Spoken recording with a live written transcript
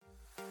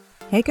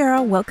Hey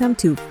girl, welcome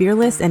to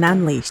Fearless and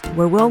Unleashed,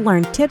 where we'll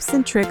learn tips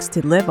and tricks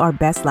to live our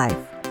best life.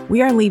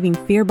 We are leaving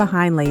fear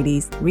behind,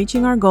 ladies,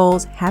 reaching our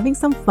goals, having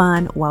some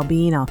fun while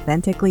being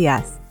authentically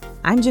us.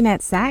 I'm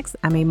Jeanette Sachs.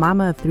 I'm a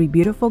mama of 3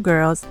 beautiful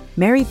girls,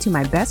 married to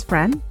my best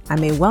friend.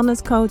 I'm a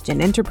wellness coach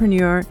and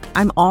entrepreneur.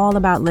 I'm all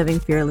about living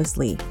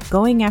fearlessly,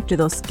 going after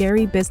those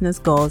scary business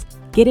goals,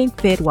 getting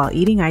fit while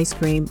eating ice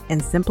cream, and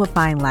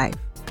simplifying life.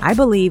 I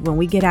believe when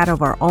we get out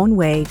of our own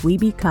way, we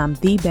become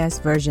the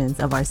best versions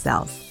of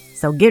ourselves.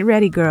 So get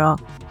ready, girl,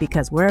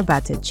 because we're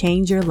about to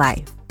change your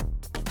life.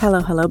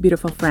 Hello,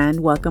 beautiful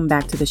friend. Welcome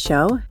back to the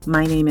show.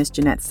 My name is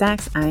Jeanette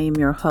Sachs. I am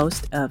your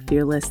host of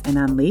Fearless and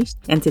Unleashed.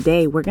 And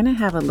today we're going to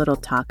have a little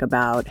talk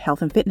about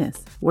health and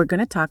fitness. We're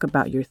going to talk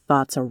about your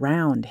thoughts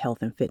around health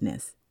and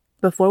fitness.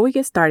 Before we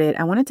get started,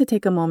 I wanted to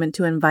take a moment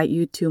to invite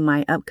you to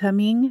my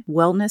upcoming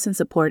Wellness and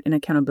Support and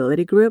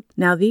Accountability group.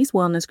 Now, these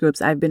wellness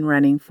groups I've been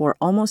running for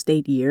almost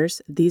 8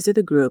 years. These are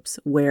the groups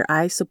where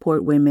I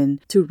support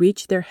women to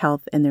reach their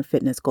health and their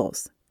fitness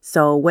goals.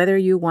 So whether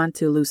you want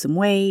to lose some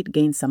weight,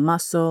 gain some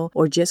muscle,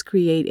 or just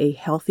create a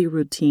healthy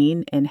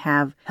routine and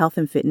have health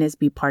and fitness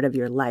be part of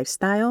your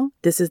lifestyle,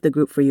 this is the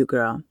group for you,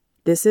 girl.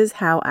 This is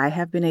how I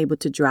have been able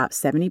to drop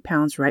 70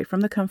 pounds right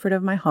from the comfort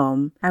of my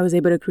home. I was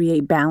able to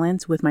create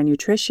balance with my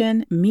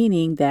nutrition,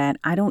 meaning that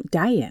I don't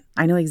diet.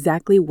 I know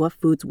exactly what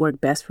foods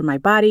work best for my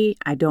body.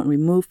 I don't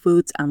remove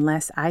foods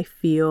unless I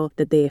feel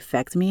that they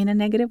affect me in a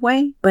negative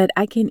way. But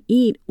I can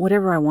eat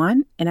whatever I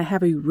want, and I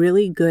have a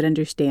really good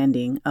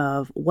understanding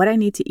of what I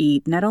need to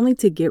eat, not only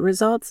to get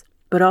results,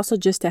 but also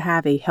just to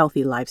have a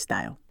healthy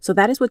lifestyle. So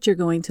that is what you're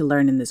going to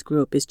learn in this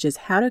group, is just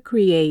how to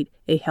create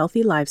a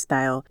healthy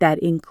lifestyle that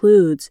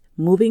includes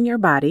moving your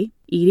body,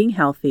 eating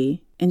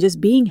healthy, and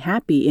just being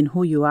happy in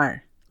who you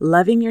are,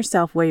 loving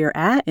yourself where you're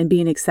at and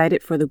being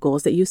excited for the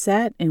goals that you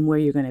set and where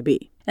you're going to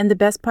be. And the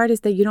best part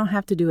is that you don't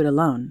have to do it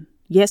alone.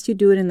 Yes, you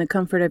do it in the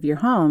comfort of your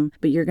home,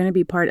 but you're going to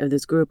be part of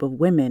this group of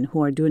women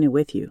who are doing it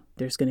with you.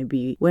 There's going to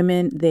be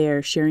women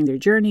there sharing their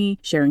journey,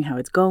 sharing how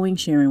it's going,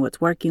 sharing what's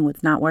working,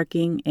 what's not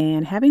working,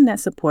 and having that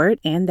support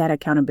and that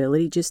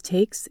accountability just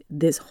takes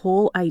this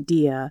whole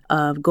idea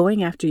of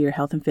going after your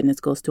health and fitness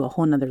goals to a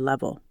whole nother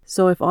level.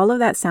 So if all of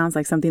that sounds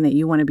like something that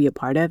you want to be a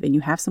part of and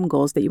you have some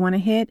goals that you want to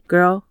hit,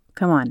 girl,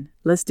 come on,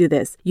 let's do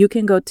this. You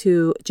can go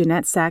to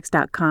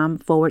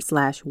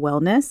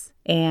JeanetteSachs.com/wellness.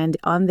 And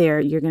on there,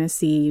 you're going to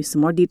see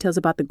some more details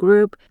about the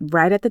group.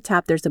 Right at the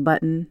top, there's a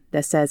button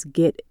that says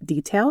Get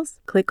Details.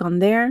 Click on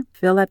there,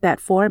 fill out that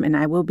form, and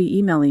I will be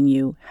emailing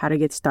you how to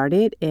get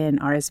started and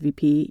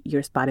RSVP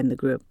your spot in the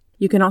group.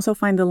 You can also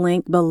find the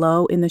link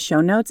below in the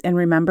show notes. And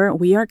remember,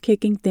 we are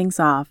kicking things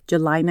off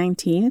July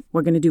 19th.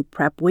 We're going to do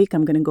prep week.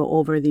 I'm going to go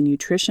over the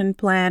nutrition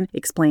plan,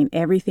 explain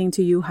everything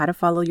to you, how to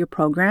follow your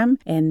program.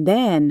 And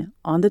then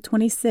on the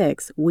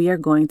 26th, we are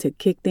going to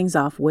kick things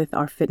off with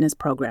our fitness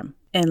program.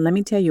 And let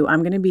me tell you,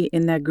 I'm going to be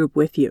in that group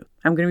with you.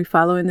 I'm going to be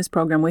following this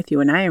program with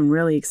you. And I am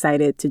really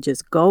excited to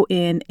just go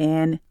in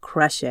and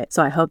crush it.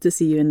 So I hope to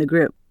see you in the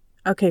group.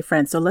 Okay,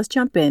 friends, so let's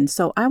jump in.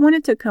 So I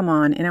wanted to come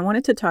on and I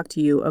wanted to talk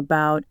to you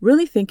about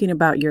really thinking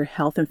about your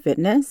health and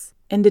fitness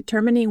and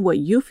determining what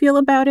you feel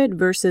about it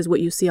versus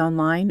what you see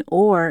online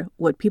or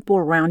what people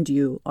around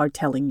you are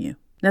telling you.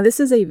 Now,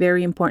 this is a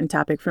very important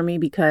topic for me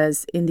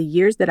because in the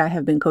years that I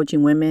have been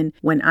coaching women,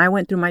 when I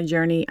went through my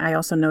journey, I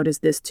also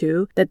noticed this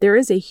too, that there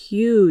is a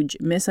huge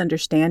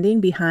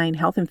misunderstanding behind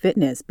health and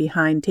fitness,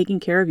 behind taking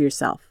care of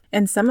yourself.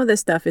 And some of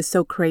this stuff is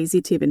so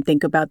crazy to even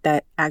think about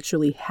that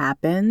actually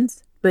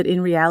happens. But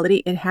in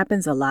reality, it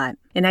happens a lot.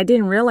 And I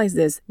didn't realize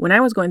this when I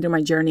was going through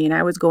my journey and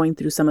I was going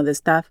through some of this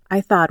stuff. I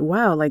thought,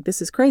 wow, like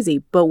this is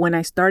crazy. But when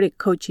I started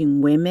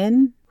coaching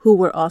women who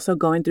were also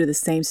going through the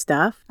same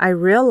stuff, I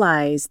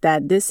realized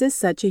that this is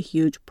such a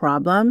huge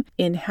problem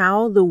in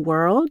how the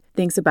world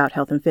thinks about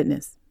health and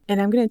fitness. And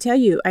I'm going to tell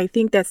you, I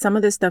think that some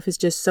of this stuff is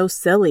just so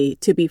silly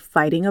to be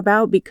fighting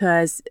about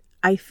because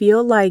I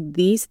feel like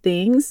these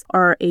things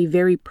are a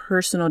very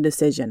personal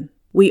decision.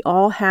 We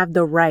all have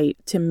the right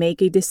to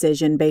make a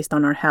decision based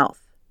on our health,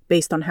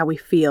 based on how we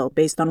feel,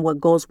 based on what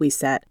goals we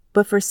set.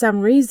 But for some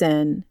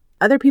reason,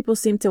 other people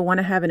seem to want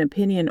to have an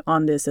opinion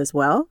on this as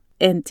well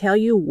and tell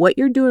you what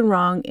you're doing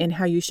wrong and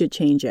how you should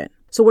change it.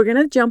 So we're going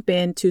to jump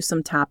into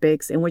some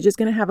topics and we're just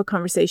going to have a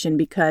conversation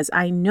because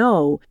I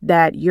know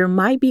that you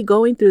might be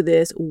going through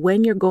this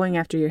when you're going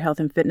after your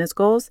health and fitness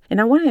goals. And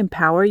I want to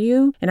empower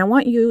you and I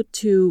want you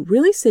to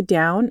really sit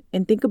down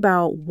and think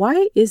about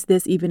why is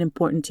this even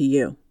important to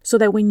you? So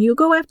that when you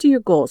go after your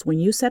goals, when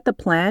you set the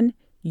plan,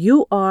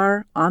 you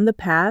are on the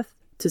path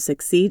to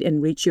succeed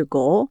and reach your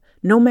goal,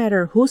 no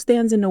matter who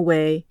stands in the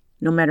way,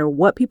 no matter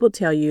what people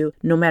tell you,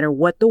 no matter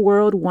what the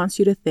world wants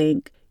you to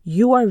think,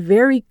 you are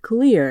very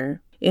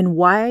clear in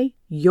why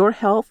your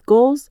health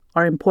goals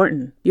are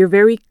important. You're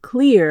very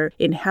clear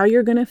in how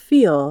you're going to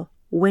feel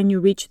when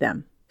you reach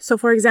them. So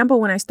for example,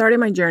 when I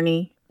started my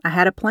journey, I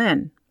had a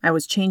plan. I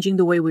was changing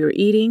the way we were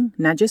eating,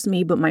 not just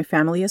me, but my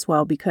family as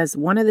well, because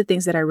one of the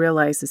things that I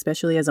realized,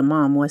 especially as a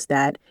mom, was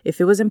that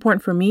if it was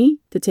important for me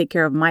to take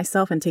care of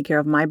myself and take care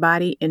of my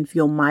body and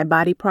fuel my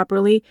body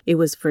properly, it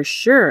was for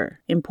sure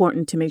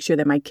important to make sure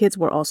that my kids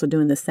were also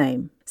doing the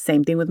same.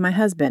 Same thing with my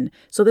husband.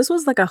 So this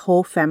was like a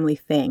whole family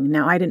thing.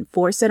 Now, I didn't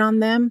force it on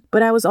them,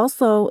 but I was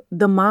also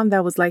the mom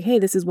that was like, hey,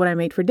 this is what I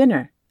made for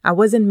dinner. I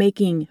wasn't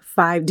making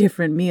 5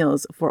 different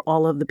meals for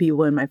all of the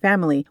people in my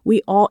family.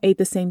 We all ate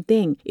the same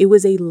thing. It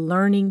was a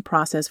learning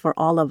process for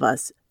all of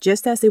us.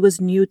 Just as it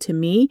was new to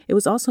me, it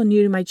was also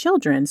new to my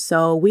children.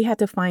 So we had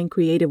to find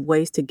creative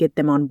ways to get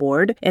them on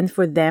board and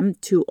for them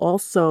to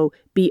also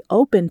be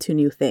open to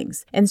new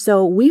things. And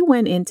so we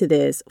went into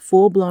this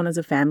full blown as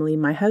a family.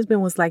 My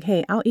husband was like,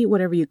 hey, I'll eat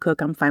whatever you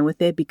cook. I'm fine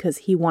with it, because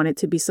he wanted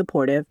to be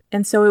supportive.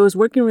 And so it was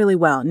working really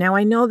well. Now,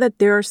 I know that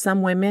there are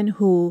some women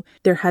who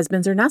their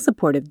husbands are not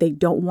supportive. They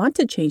don't want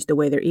to change the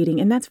way they're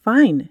eating, and that's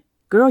fine.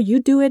 Girl, you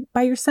do it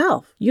by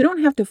yourself. You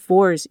don't have to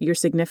force your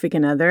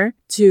significant other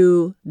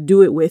to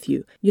do it with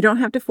you. You don't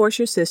have to force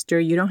your sister.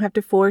 You don't have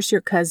to force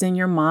your cousin,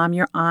 your mom,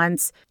 your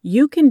aunts.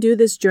 You can do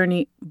this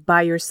journey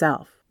by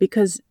yourself,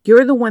 because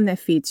you're the one that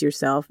feeds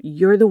yourself.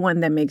 You're the one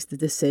that makes the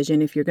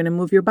decision if you're going to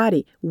move your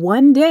body.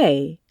 One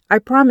day, I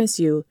promise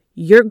you,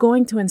 you're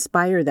going to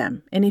inspire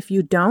them. And if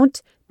you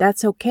don't,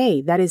 that's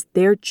okay. That is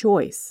their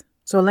choice.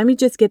 So let me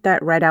just get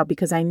that right out,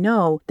 because I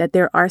know that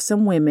there are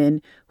some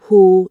women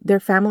who their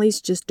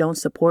families just don't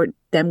support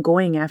them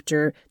going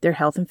after their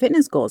health and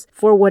fitness goals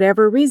for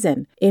whatever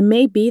reason. It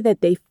may be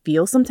that they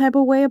feel some type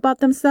of way about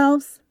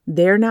themselves.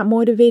 They're not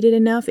motivated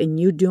enough, and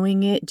you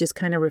doing it just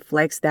kind of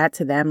reflects that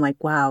to them,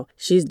 like, wow,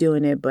 she's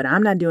doing it, but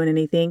I'm not doing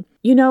anything.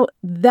 You know,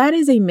 that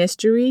is a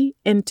mystery.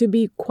 And to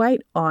be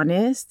quite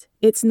honest,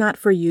 it's not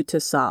for you to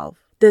solve.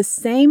 The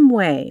same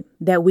way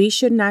that we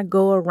should not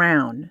go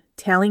around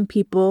telling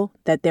people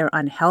that they're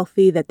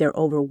unhealthy, that they're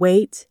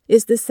overweight,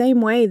 is the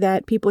same way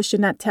that people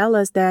should not tell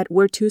us that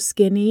we're too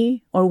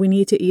skinny or we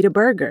need to eat a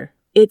burger.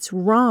 It's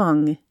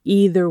wrong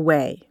either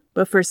way.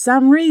 But for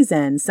some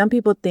reason, some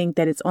people think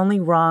that it's only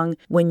wrong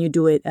when you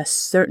do it a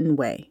certain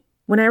way.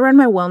 When I run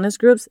my wellness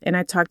groups and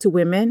I talk to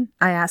women,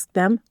 I ask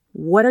them,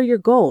 what are your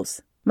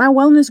goals? My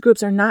wellness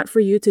groups are not for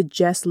you to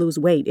just lose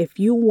weight. If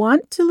you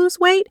want to lose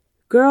weight,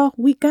 girl,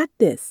 we got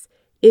this.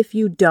 If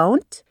you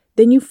don't,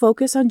 then you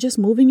focus on just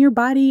moving your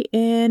body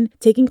and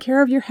taking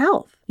care of your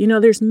health. You know,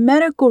 there's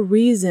medical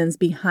reasons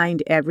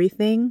behind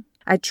everything.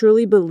 I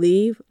truly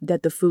believe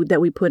that the food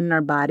that we put in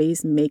our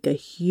bodies make a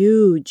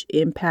huge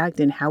impact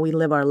in how we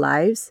live our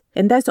lives.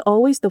 And that's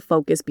always the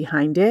focus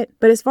behind it.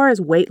 But as far as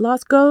weight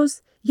loss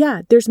goes,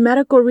 yeah, there's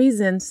medical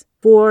reasons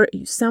for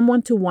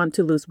someone to want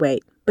to lose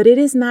weight. But it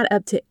is not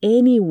up to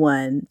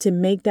anyone to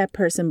make that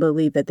person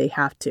believe that they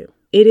have to.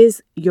 It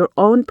is your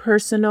own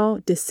personal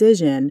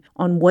decision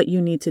on what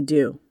you need to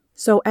do.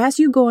 So as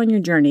you go on your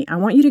journey, I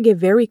want you to get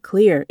very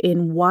clear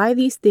in why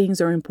these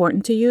things are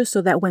important to you, so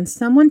that when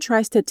someone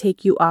tries to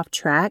take you off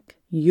track,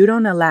 you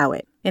don't allow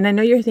it. And I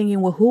know you're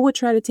thinking, well, who would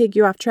try to take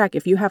you off track?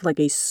 If you have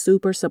like a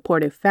super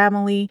supportive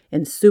family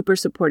and super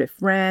supportive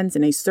friends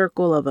and a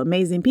circle of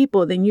amazing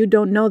people, then you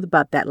don't know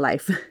about that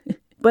life.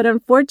 But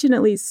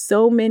unfortunately,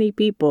 so many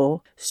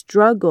people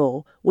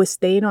struggle with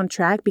staying on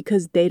track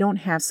because they don't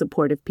have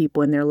supportive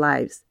people in their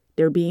lives.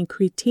 They're being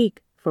critiqued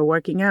for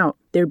working out.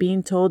 They're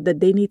being told that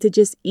they need to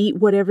just eat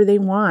whatever they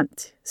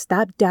want.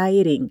 Stop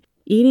dieting.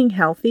 Eating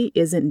healthy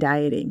isn't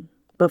dieting.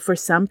 But for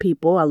some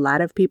people, a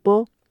lot of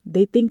people,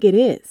 they think it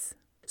is.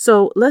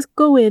 So let's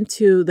go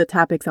into the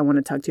topics I want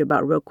to talk to you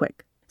about real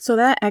quick. So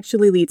that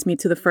actually leads me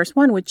to the first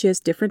one, which is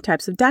different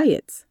types of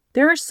diets.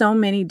 There are so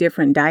many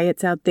different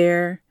diets out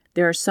there.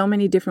 There are so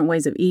many different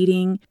ways of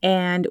eating.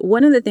 And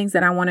one of the things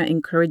that I want to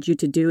encourage you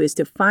to do is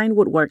to find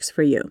what works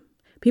for you.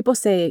 People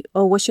say,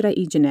 oh, what should I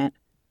eat, Jeanette?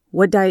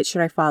 What diet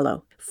should I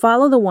follow?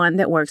 Follow the one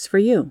that works for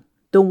you.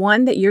 The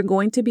one that you're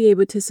going to be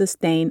able to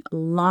sustain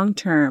long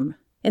term.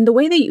 And the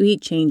way that you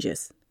eat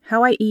changes.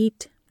 How I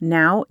eat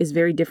now is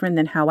very different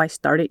than how I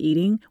started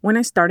eating when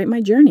I started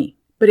my journey.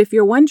 But if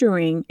you're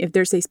wondering if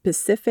there's a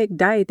specific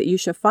diet that you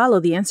should follow,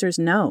 the answer is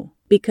no.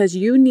 Because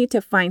you need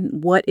to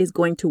find what is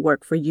going to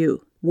work for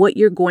you. What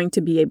you're going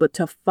to be able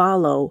to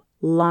follow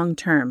long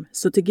term.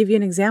 So to give you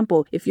an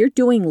example, if you're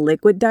doing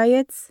liquid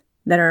diets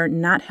that are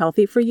not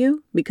healthy for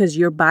you because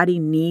your body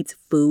needs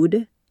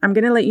food, I'm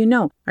going to let you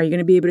know. Are you going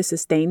to be able to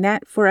sustain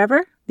that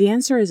forever? The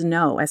answer is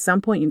no. At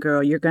some point,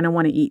 girl, you're going to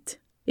want to eat.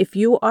 If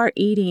you are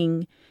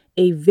eating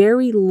a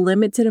very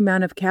limited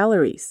amount of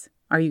calories,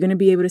 are you going to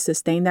be able to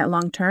sustain that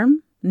long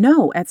term?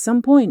 No. At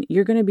some point,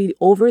 you're going to be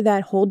over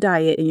that whole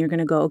diet and you're going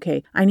to go,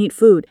 okay, I need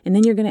food. And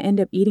then you're going to end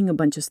up eating a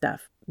bunch of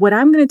stuff. What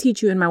I'm going to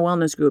teach you in my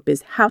wellness group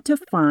is how to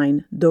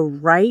find the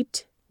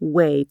right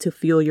way to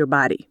fuel your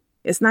body.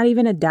 It's not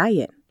even a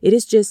diet. It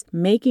is just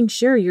making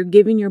sure you're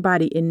giving your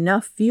body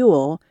enough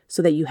fuel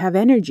so that you have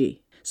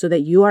energy, so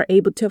that you are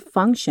able to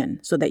function,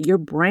 so that your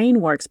brain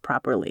works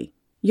properly.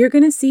 You're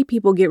going to see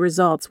people get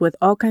results with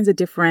all kinds of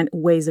different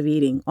ways of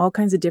eating, all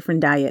kinds of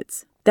different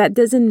diets. That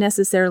doesn't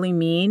necessarily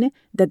mean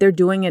that they're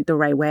doing it the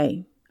right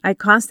way. I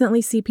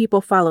constantly see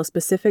people follow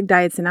specific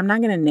diets, and I'm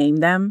not going to name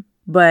them,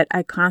 but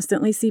I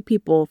constantly see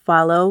people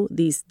follow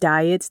these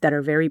diets that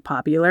are very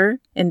popular,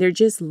 and they're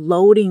just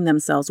loading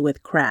themselves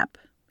with crap.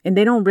 And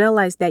they don't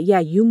realize that, yeah,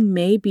 you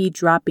may be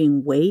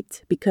dropping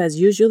weight because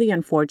usually,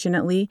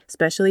 unfortunately,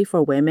 especially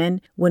for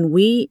women, when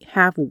we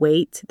have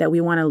weight that we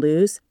want to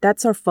lose,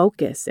 that's our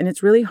focus. And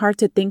it's really hard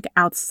to think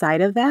outside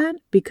of that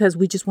because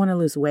we just want to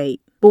lose weight.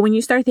 But when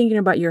you start thinking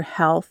about your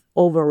health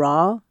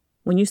overall,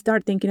 when you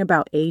start thinking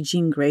about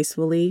aging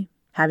gracefully,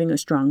 having a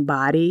strong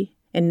body,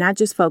 and not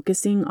just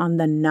focusing on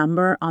the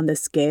number on the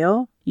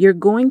scale, you're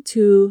going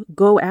to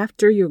go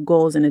after your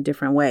goals in a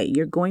different way.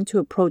 You're going to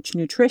approach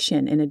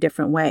nutrition in a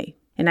different way.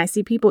 And I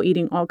see people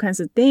eating all kinds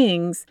of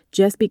things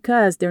just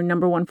because their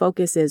number one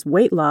focus is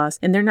weight loss,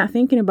 and they're not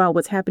thinking about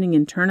what's happening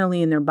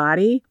internally in their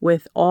body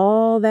with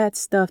all that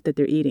stuff that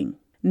they're eating.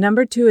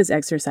 Number 2 is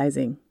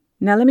exercising.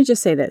 Now, let me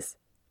just say this.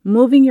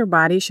 Moving your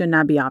body should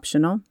not be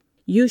optional.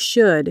 You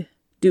should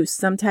do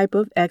some type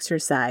of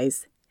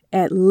exercise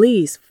at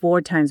least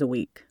 4 times a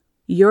week.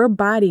 Your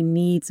body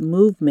needs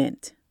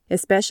movement,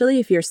 especially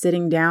if you're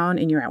sitting down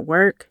and you're at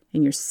work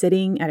and you're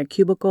sitting at a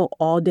cubicle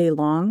all day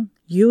long.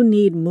 You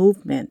need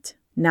movement.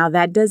 Now,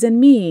 that doesn't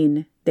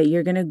mean that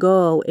you're going to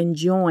go and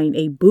join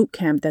a boot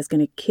camp that's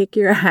going to kick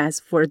your ass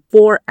for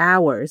 4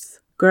 hours.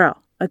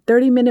 Girl, a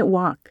 30-minute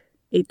walk,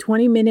 a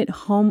 20-minute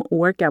home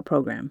workout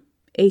program,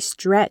 a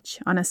stretch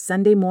on a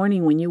Sunday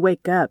morning when you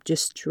wake up,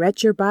 just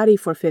stretch your body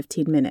for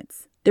 15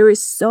 minutes. There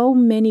is so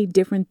many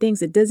different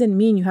things. It doesn't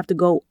mean you have to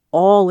go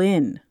all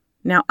in.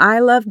 Now, I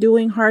love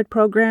doing hard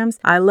programs.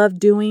 I love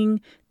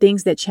doing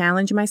things that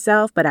challenge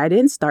myself, but I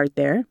didn't start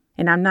there.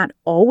 And I'm not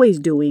always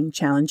doing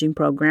challenging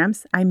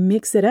programs. I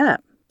mix it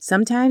up.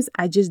 Sometimes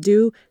I just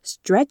do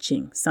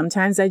stretching.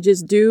 Sometimes I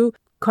just do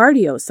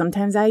cardio.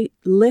 Sometimes I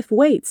lift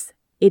weights.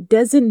 It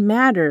doesn't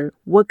matter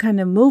what kind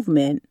of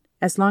movement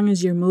as long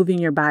as you're moving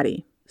your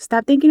body.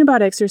 Stop thinking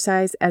about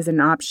exercise as an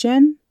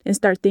option and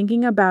start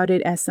thinking about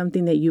it as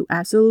something that you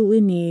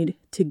absolutely need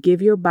to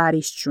give your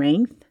body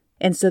strength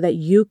and so that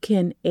you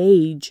can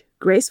age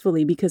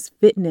gracefully because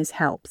fitness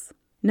helps.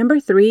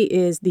 Number 3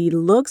 is the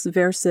looks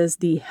versus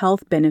the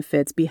health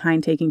benefits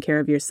behind taking care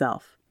of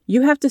yourself.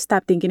 You have to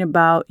stop thinking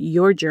about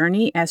your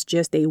journey as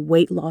just a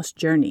weight loss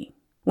journey.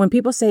 When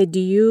people say,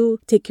 do you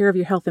take care of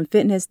your health and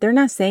fitness? They're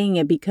not saying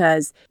it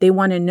because they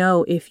want to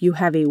know if you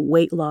have a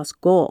weight loss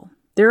goal.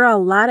 There are a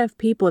lot of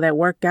people that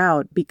work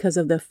out because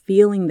of the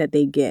feeling that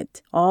they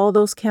get. All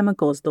those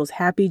chemicals, those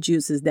happy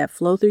juices that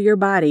flow through your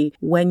body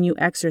when you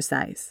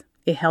exercise.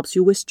 It helps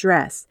you with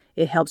stress.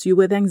 It helps you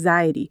with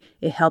anxiety.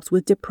 It helps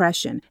with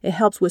depression. It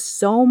helps with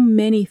so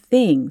many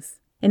things.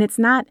 And it's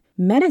not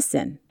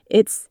medicine.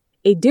 It's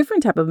a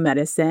different type of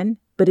medicine,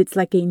 but it's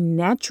like a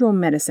natural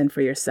medicine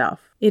for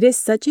yourself. It is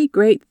such a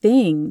great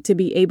thing to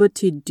be able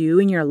to do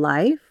in your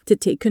life, to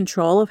take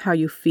control of how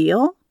you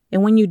feel.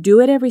 And when you do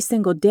it every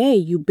single day,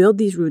 you build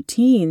these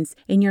routines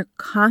and you're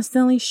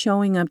constantly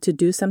showing up to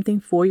do something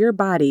for your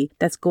body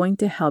that's going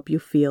to help you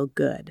feel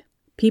good.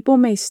 People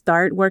may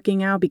start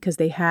working out because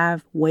they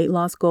have weight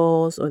loss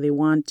goals or they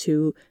want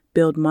to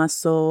build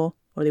muscle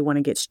or they want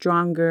to get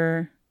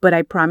stronger. But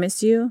I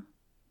promise you,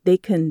 they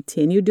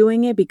continue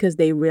doing it because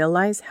they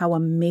realize how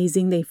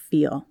amazing they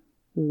feel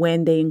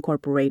when they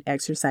incorporate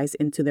exercise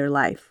into their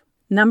life.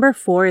 Number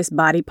 4 is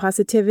body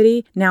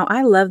positivity. Now,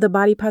 I love the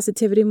body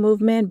positivity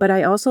movement, but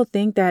I also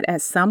think that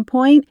at some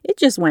point, it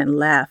just went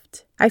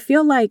left. I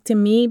feel like, to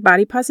me,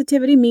 body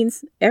positivity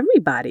means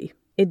everybody.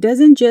 It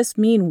doesn't just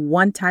mean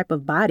one type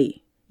of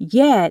body.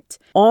 Yet,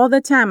 all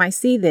the time I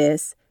see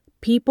this,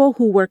 people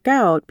who work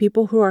out,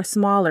 people who are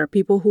smaller,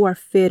 people who are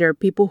fitter,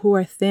 people who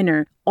are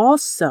thinner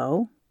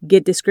also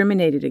get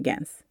discriminated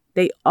against.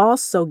 They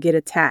also get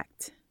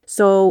attacked.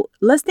 So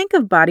let's think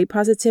of body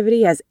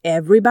positivity as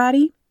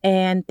everybody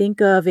and think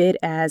of it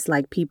as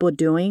like people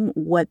doing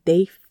what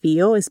they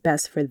feel is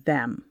best for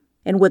them.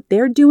 And what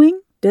they're doing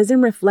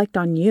doesn't reflect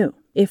on you.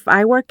 If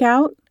I work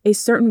out a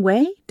certain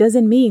way,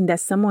 doesn't mean that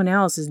someone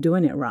else is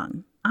doing it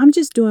wrong. I'm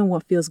just doing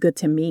what feels good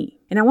to me.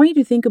 And I want you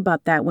to think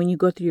about that when you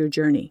go through your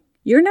journey.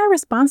 You're not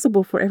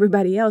responsible for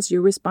everybody else.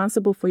 You're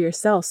responsible for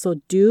yourself.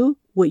 So do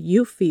what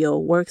you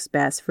feel works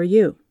best for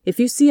you. If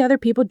you see other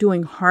people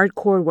doing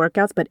hardcore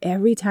workouts, but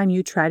every time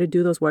you try to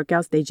do those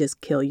workouts, they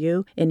just kill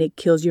you and it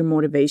kills your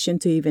motivation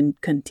to even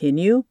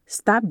continue,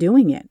 stop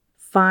doing it.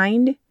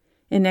 Find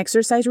an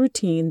exercise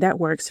routine that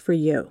works for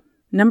you.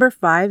 Number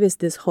 5 is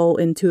this whole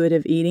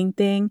intuitive eating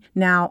thing.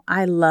 Now,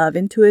 I love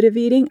intuitive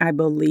eating. I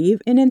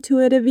believe in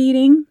intuitive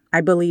eating. I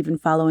believe in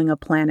following a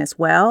plan as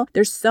well.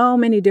 There's so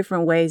many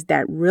different ways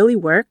that really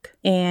work.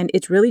 And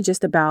it's really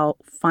just about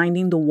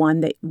finding the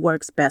one that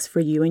works best for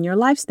you and your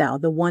lifestyle,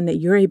 the one that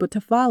you're able to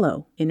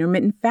follow.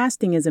 Intermittent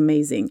fasting is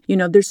amazing.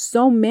 There's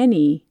so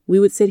many. We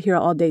would sit here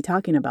all day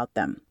talking about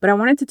them. But I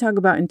wanted to talk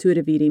about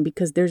intuitive eating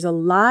because there's a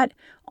lot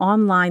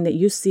online that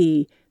you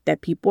see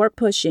that people are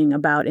pushing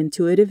about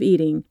intuitive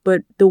eating,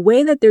 but the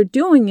way that they're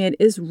doing it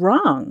is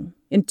wrong.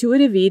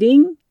 Intuitive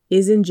eating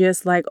isn't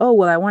just like, oh,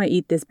 well, I want to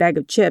eat this bag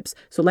of chips,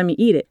 so let me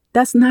eat it.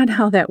 That's not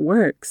how that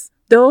works.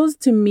 Those,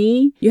 to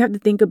me, you have to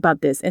think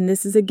about this. And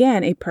this is,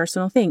 again, a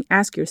personal thing.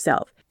 Ask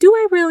yourself, do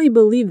I really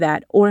believe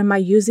that? Or am I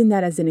using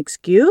that as an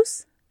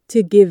excuse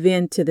to give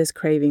in to this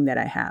craving that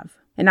I have?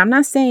 And I'm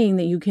not saying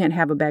that you can't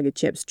have a bag of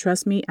chips.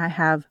 Trust me, I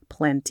have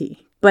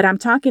plenty. But I'm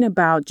talking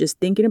about just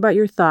thinking about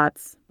your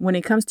thoughts when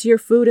it comes to your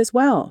food as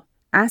well.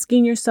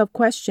 Asking yourself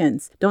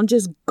questions. Don't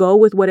just go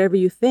with whatever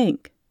you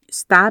think.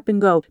 Stop and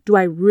go, do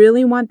I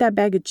really want that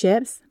bag of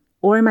chips?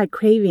 Or am I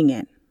craving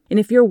it? And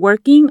if you're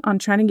working on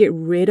trying to get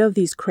rid of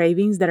these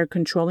cravings that are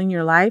controlling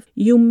your life,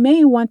 you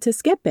may want to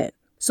skip it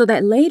so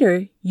that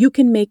later you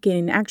can make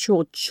an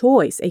actual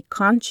choice, a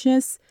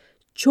conscious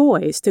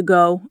choice to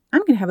go,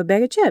 I'm going to have a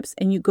bag of chips,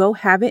 and you go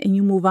have it and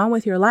you move on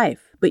with your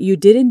life. But you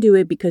didn't do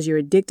it because you're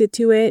addicted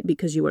to it,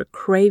 because you were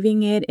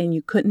craving it and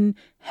you couldn't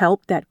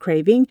help that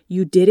craving.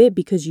 You did it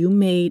because you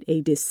made a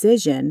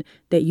decision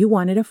that you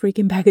wanted a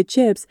freaking bag of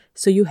chips,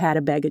 so you had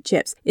a bag of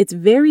chips. It's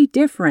very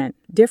different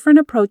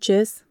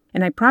approaches.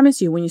 And I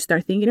promise you, when you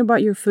start thinking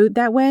about your food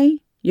that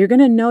way, you're going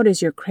to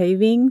notice your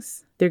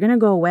cravings, they're going to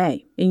go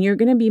away. And you're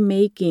going to be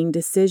making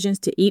decisions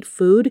to eat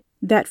food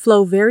that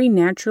flow very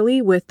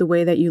naturally with the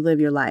way that you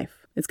live your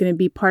life. It's going to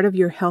be part of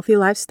your healthy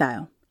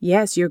lifestyle.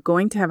 Yes, you're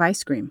going to have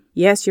ice cream.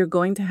 Yes, you're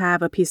going to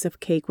have a piece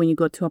of cake when you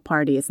go to a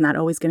party. It's not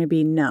always going to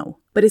be no.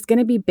 But it's going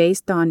to be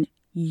based on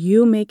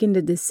you making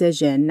the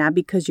decision, not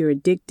because you're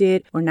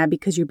addicted or not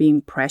because you're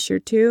being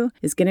pressured to.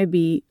 It's going to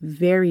be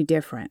very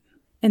different.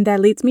 And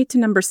that leads me to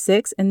number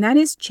 6, and that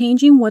is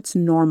changing what's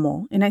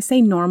normal. And I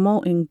say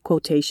normal in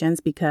quotations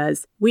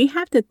because we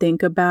have to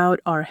think about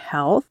our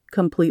health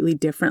completely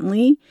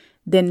differently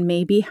than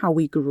maybe how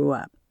we grew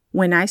up.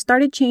 When I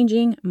started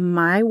changing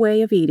my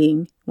way of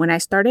eating, when I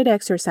started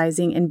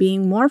exercising and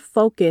being more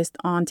focused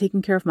on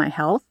taking care of my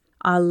health,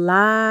 a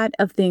lot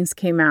of things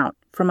came out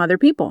from other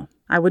people.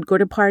 I would go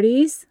to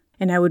parties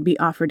and I would be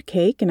offered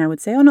cake and I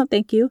would say, oh, no,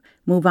 thank you.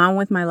 Move on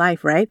with my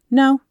life, right?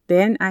 No.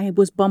 Then I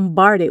was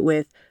bombarded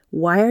with,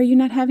 why are you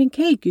not having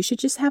cake? You should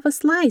just have a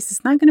slice.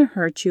 It's not going to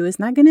hurt you. It's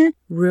not going to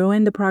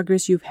ruin the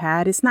progress you've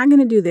had. It's not going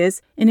to do this.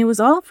 And it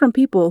was all from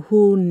people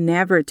who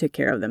never took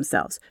care of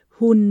themselves,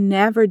 who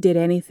never did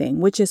anything,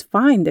 which is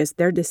fine. That's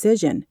their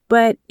decision.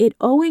 But it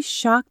always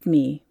shocked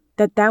me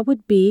that that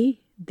would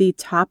be the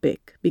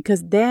topic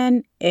because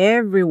then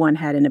everyone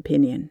had an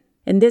opinion.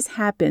 And this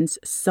happens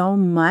so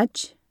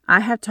much.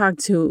 I have talked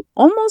to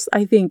almost,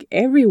 I think,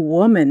 every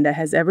woman that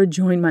has ever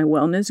joined my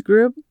wellness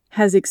group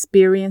has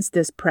experienced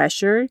this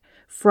pressure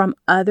from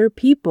other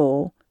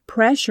people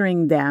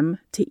pressuring them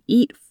to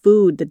eat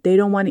food that they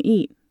don't want to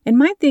eat. And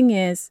my thing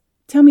is,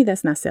 tell me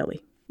that's not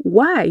silly.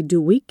 Why do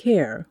we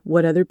care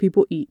what other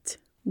people eat?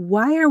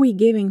 Why are we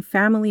giving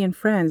family and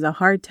friends a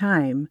hard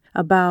time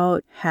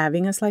about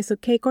having a slice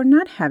of cake or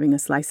not having a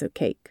slice of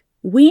cake?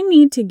 We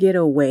need to get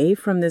away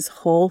from this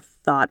whole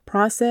thought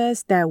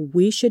process that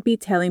we should be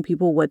telling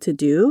people what to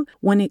do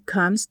when it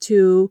comes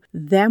to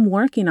them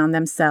working on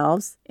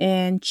themselves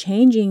and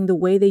changing the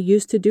way they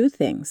used to do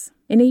things.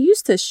 And it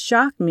used to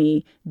shock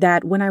me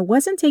that when I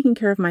wasn't taking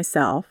care of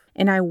myself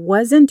and I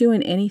wasn't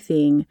doing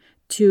anything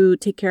to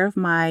take care of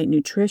my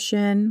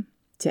nutrition,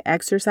 to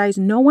exercise,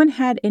 no one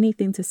had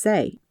anything to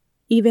say.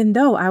 Even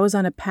though I was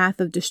on a path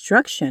of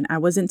destruction, I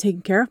wasn't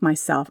taking care of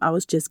myself. I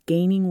was just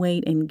gaining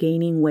weight and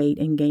gaining weight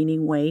and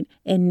gaining weight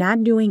and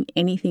not doing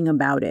anything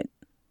about it.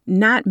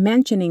 Not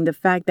mentioning the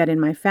fact that in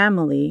my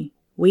family,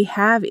 we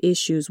have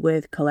issues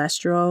with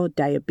cholesterol,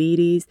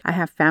 diabetes. I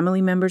have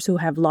family members who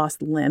have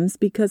lost limbs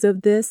because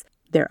of this,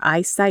 their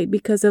eyesight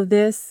because of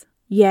this.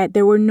 Yet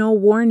there were no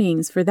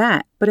warnings for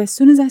that. But as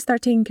soon as I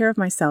start taking care of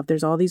myself,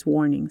 there's all these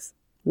warnings.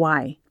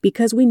 Why?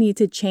 Because we need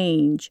to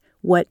change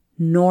what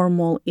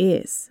normal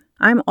is.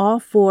 I'm all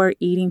for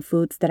eating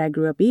foods that I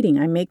grew up eating.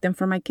 I make them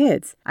for my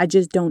kids. I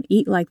just don't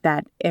eat like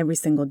that every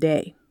single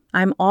day.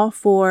 I'm all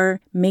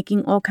for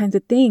making all kinds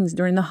of things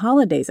during the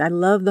holidays. I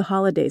love the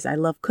holidays. I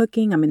love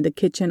cooking. I'm in the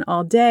kitchen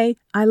all day.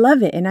 I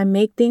love it. And I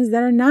make things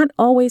that are not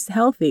always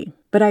healthy.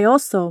 But I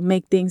also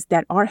make things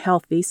that are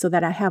healthy so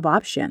that I have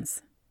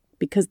options.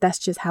 Because that's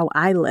just how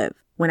I live.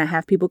 When I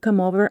have people come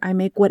over, I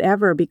make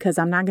whatever because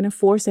I'm not going to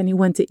force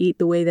anyone to eat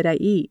the way that I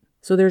eat.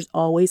 So there's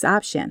always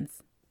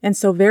options. And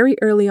so very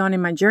early on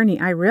in my journey,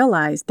 I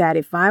realized that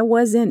if I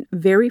wasn't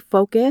very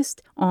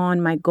focused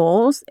on my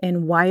goals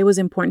and why it was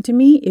important to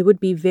me, it would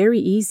be very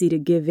easy to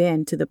give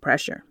in to the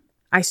pressure.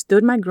 I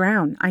stood my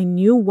ground. I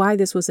knew why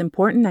this was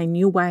important. I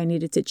knew why I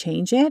needed to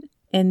change it.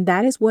 And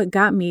that is what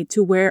got me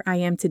to where I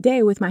am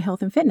today with my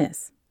health and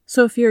fitness.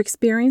 So if you're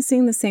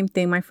experiencing the same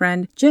thing, my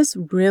friend, just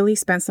really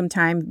spend some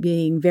time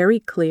being very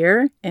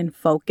clear and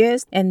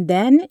focused. And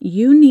then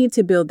you need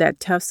to build that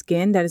tough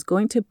skin that is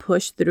going to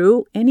push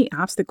through any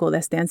obstacle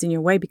that stands in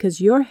your way because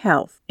your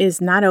health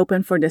is not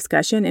open for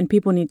discussion and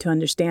people need to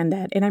understand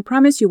that. And I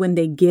promise you, when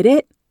they get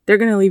it, they're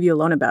going to leave you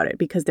alone about it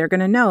because they're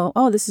going to know,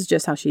 oh, this is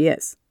just how she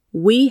is.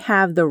 We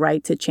have the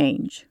right to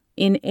change.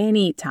 In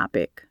any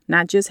topic,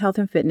 not just health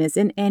and fitness,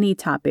 in any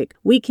topic,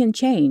 we can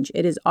change.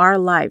 It is our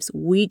lives.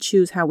 We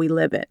choose how we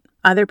live it.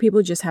 Other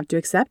people just have to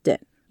accept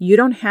it. You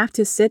don't have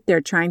to sit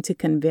there trying to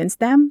convince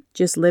them.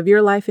 Just live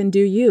your life and do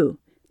you.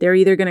 They're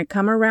either going to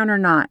come around or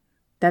not.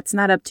 That's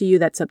not up to you.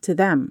 That's up to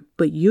them.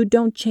 But you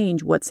don't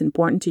change what's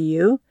important to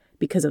you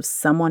because of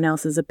someone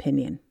else's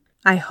opinion.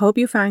 I hope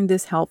you find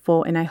this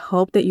helpful, and I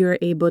hope that you're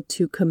able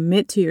to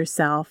commit to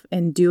yourself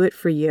and do it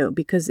for you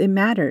because it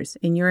matters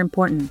and you're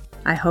important.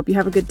 I hope you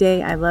have a good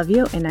day. I love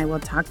you, and I will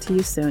talk to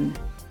you soon.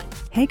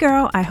 Hey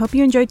girl, I hope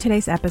you enjoyed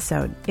today's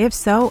episode. If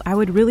so, I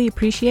would really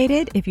appreciate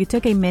it if you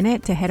took a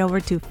minute to head over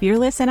to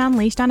Fearless and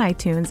Unleashed on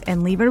iTunes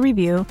and leave a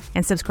review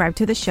and subscribe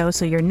to the show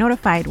so you're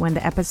notified when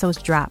the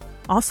episodes drop.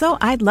 Also,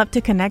 I'd love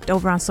to connect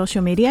over on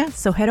social media,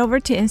 so head over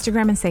to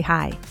Instagram and say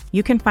hi.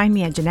 You can find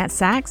me at Jeanette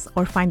Sachs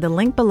or find the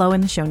link below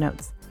in the show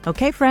notes.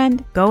 Okay,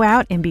 friend, go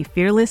out and be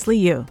fearlessly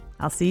you.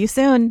 I'll see you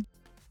soon.